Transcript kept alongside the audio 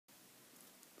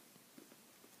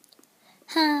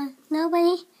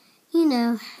Nobody,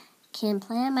 can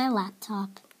play on my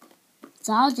laptop. It's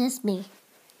all just me.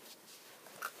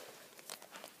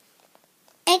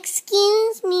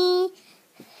 Excuse me.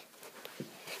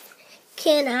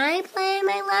 Can I play on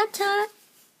my laptop?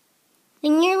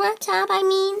 In your laptop, I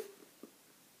mean?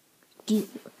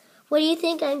 What do you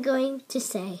think I'm going to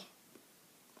say?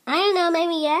 I don't know,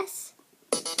 maybe yes?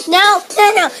 No,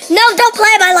 don't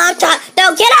play my laptop.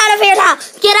 No, get out of here now.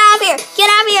 Get out of here. Get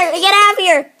out of here. Get out of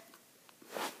here.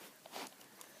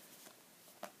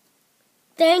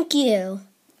 Thank you.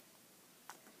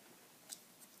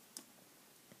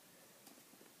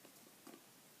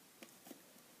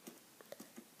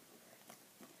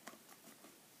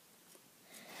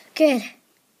 Good.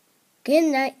 Good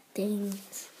night,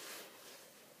 things.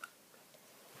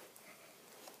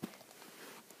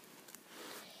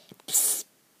 Psst,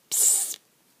 psst,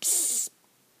 psst.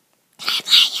 Can I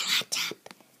play your laptop?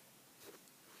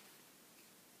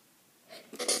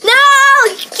 No!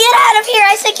 Get out of here!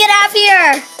 I said get out of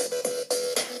here!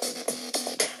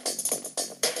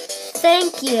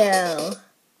 Thank you.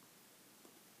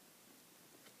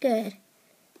 Good.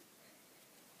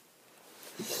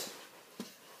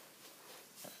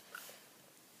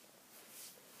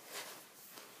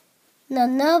 Now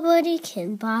nobody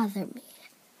can bother me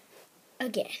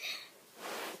again.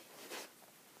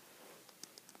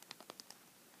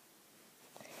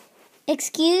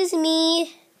 Excuse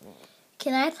me,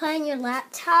 can I play on your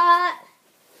laptop?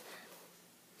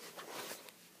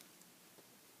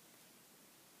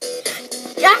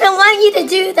 I don't want you to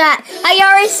do that. I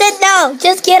already said no.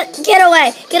 Just get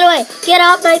away. Get away. Get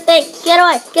off my thing. Get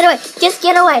away. Get away. Just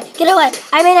get away. Get away.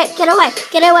 I mean it. Get away.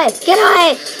 Get away. Get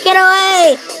away. Get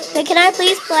away. Now, can I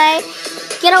please play?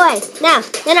 Get away. No.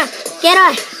 Get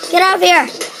away. Get out of here.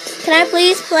 Can I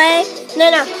please play? No.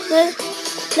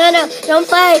 Don't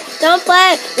play. Don't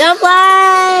play. Don't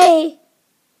play.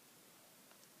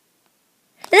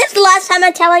 This is the last time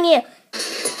I'm telling you.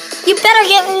 You better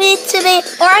give it to me,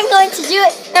 or I'm going to do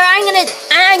it, or I'm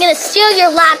gonna steal your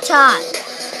laptop.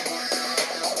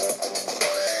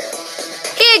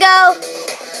 Here you go.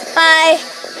 Bye.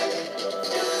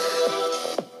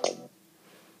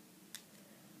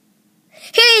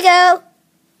 Here you go.